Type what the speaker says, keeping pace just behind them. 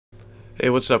Hey,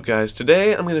 what's up guys?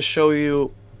 Today I'm going to show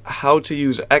you how to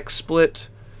use Xsplit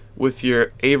with your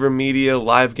Avermedia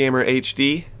Live Gamer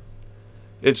HD.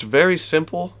 It's very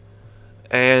simple,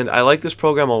 and I like this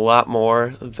program a lot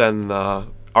more than the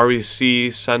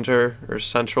REC Center or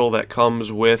Central that comes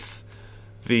with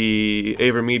the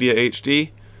Avermedia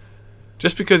HD,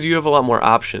 just because you have a lot more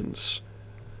options.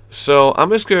 So I'm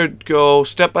just going to go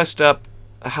step by step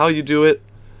how you do it.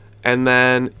 And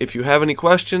then if you have any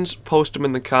questions, post them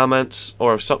in the comments,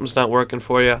 or if something's not working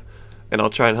for you, and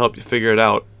I'll try and help you figure it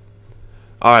out.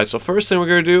 Alright, so first thing we're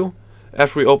going to do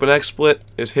after we open Xsplit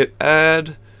is hit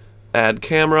add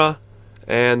camera,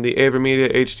 and the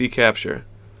Avermedia HD capture.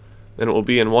 Then it will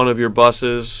be in one of your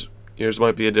buses. Yours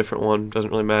might be a different one,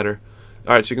 doesn't really matter.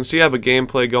 Alright, so you can see I have a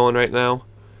gameplay going right now.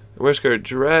 And we're just going to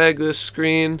drag this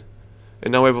screen,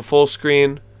 and now we have a full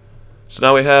screen. So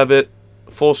now we have it,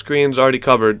 full screen's already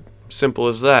covered. Simple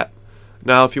as that.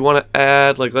 Now if you want to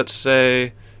add, like let's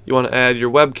say you want to add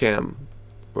your webcam,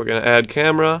 we're going to add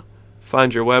camera,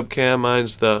 find your webcam.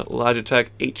 Mine's the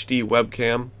Logitech HD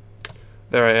webcam.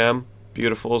 There I am,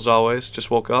 beautiful as always, just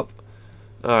woke up.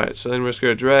 Alright, so then we're just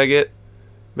going to drag it,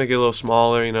 make it a little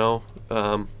smaller, you know,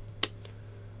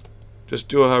 just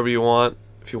do it however you want.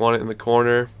 If you want it in the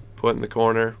corner, put it in the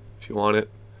corner. If you want it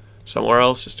somewhere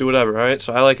else, just do whatever. Alright,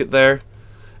 so I like it there.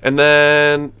 And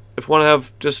then if we want to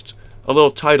have just a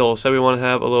little title, say we want to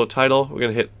have a little title, we're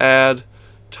going to hit add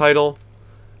title,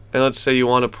 and let's say you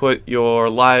want to put your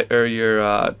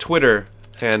Twitter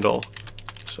handle.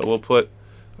 So we'll put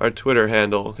our Twitter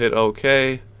handle, hit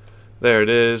OK. There it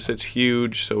is. It's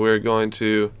huge, so we're going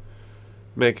to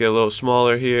make it a little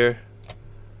smaller here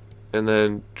and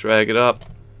then drag it up.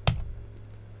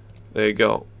 There you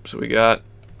go. So we got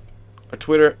our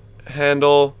Twitter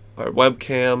handle, our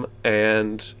webcam,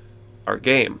 and our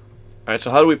game. Alright,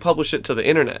 so how do we publish it to the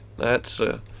internet? That's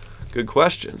a good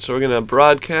question. So we're going to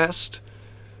broadcast.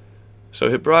 So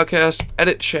hit broadcast,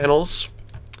 edit channels,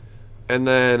 and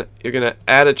then you're going to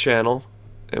add a channel,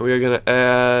 and we are going to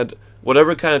add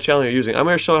whatever kind of channel you're using. I'm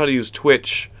going to show how to use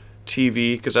Twitch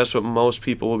TV because that's what most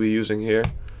people will be using here.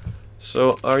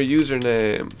 So our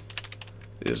username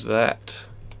is that,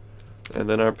 and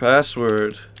then our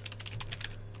password,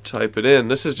 type it in.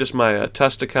 This is just my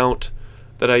test account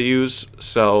that I use,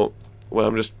 so when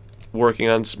I'm just working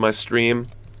on my stream,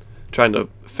 trying to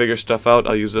figure stuff out,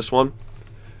 I'll use this one.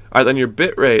 Alright, then your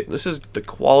bitrate. This is the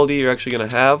quality you're actually going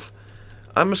to have.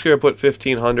 I'm just going to put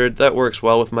 1500. That works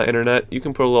well with my internet. You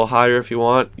can put a little higher if you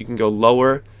want. You can go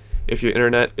lower if your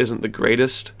internet isn't the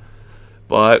greatest.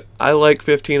 But I like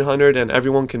 1500, and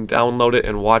everyone can download it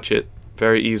and watch it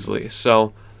very easily.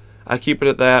 So I keep it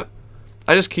at that.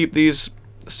 I just keep these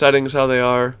settings how they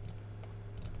are.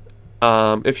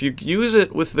 If you use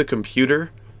it with the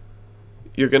computer,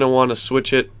 you're going to want to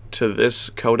switch it to this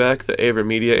codec, the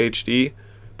Avermedia HD.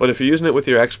 But if you're using it with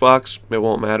your Xbox, it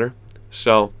won't matter.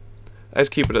 So I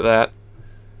just keep it at that.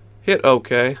 Hit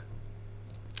OK.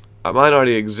 Mine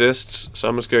already exists, so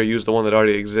I'm just going to use the one that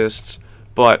already exists.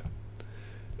 But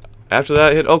after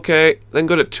that, hit OK. Then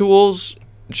go to Tools,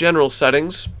 General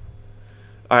Settings.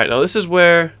 Alright, now this is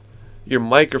where your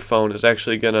microphone is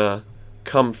actually going to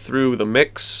come through the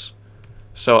mix.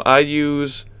 So I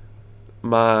use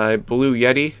my Blue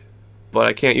Yeti, but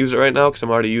I can't use it right now because I'm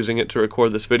already using it to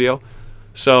record this video.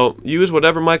 So use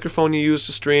whatever microphone you use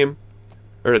to stream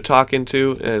or to talk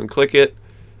into and click it,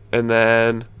 and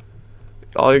then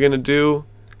all you're going to do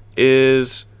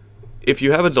is, if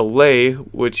you have a delay,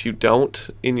 which you don't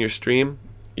in your stream,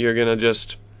 you're going to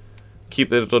just keep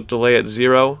the delay at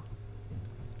 0.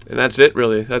 And that's it,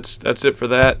 really. That's it for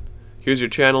that. Here's your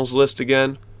channels list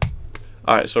again.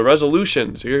 Alright, so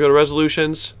resolutions. You're going to go to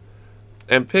resolutions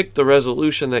and pick the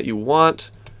resolution that you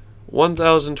want.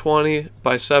 1020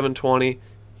 by 720,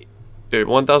 or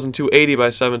 1280 by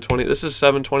 720. This is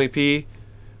 720p,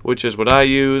 which is what I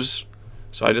use.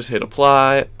 So I just hit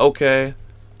apply, OK.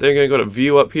 Then you're going to go to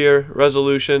view up here,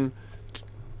 resolution.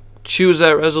 Choose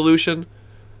that resolution.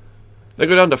 Then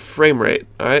go down to frame rate.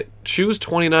 Alright, choose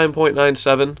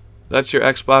 29.97. That's your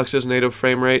Xbox's native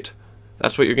frame rate.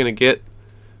 That's what you're going to get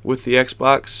with the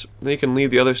Xbox. Then you can leave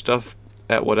the other stuff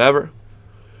at whatever.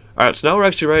 Alright, so now we're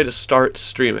actually ready to start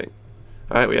streaming.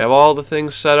 Alright, we have all the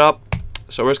things set up.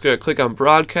 So we're just going to click on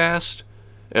broadcast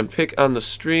and pick on the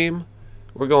stream.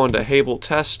 We're going to Hable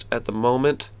test at the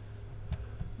moment.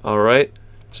 Alright,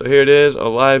 so here it is. A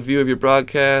live view of your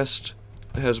broadcast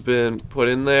has been put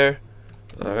in there.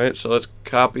 Alright, so let's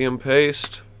copy and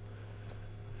paste.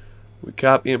 We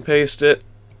copy and paste it.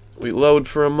 We load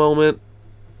for a moment.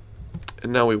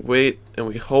 And now we wait and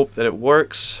we hope that it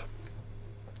works.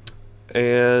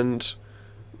 And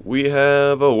we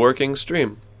have a working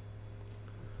stream.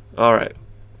 Alright.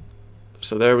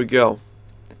 So there we go.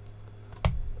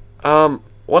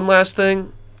 One last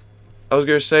thing I was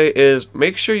going to say is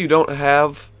make sure you don't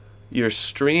have your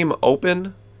stream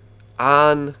open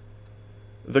on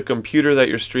the computer that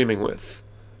you're streaming with.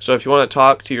 So if you want to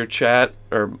talk to your chat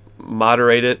or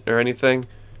moderate it or anything,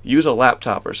 use a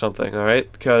laptop or something,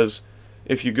 alright? Because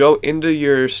if you go into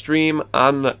your stream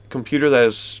on the computer that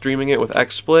is streaming it with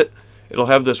Xsplit, it'll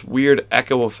have this weird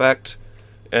echo effect,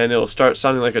 and it'll start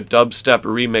sounding like a dubstep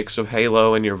remix of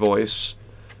Halo in your voice.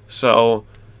 So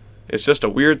it's just a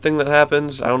weird thing that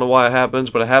happens. I don't know why it happens,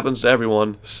 but it happens to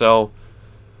everyone. So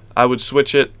I would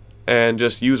switch it and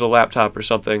just use a laptop or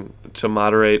something to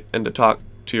moderate and to talk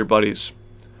to your buddies.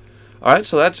 Alright,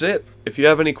 so that's it. If you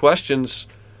have any questions,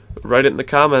 write it in the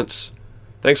comments.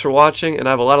 Thanks for watching, and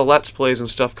I have a lot of Let's Plays and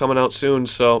stuff coming out soon,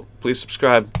 so please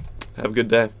subscribe. Have a good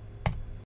day.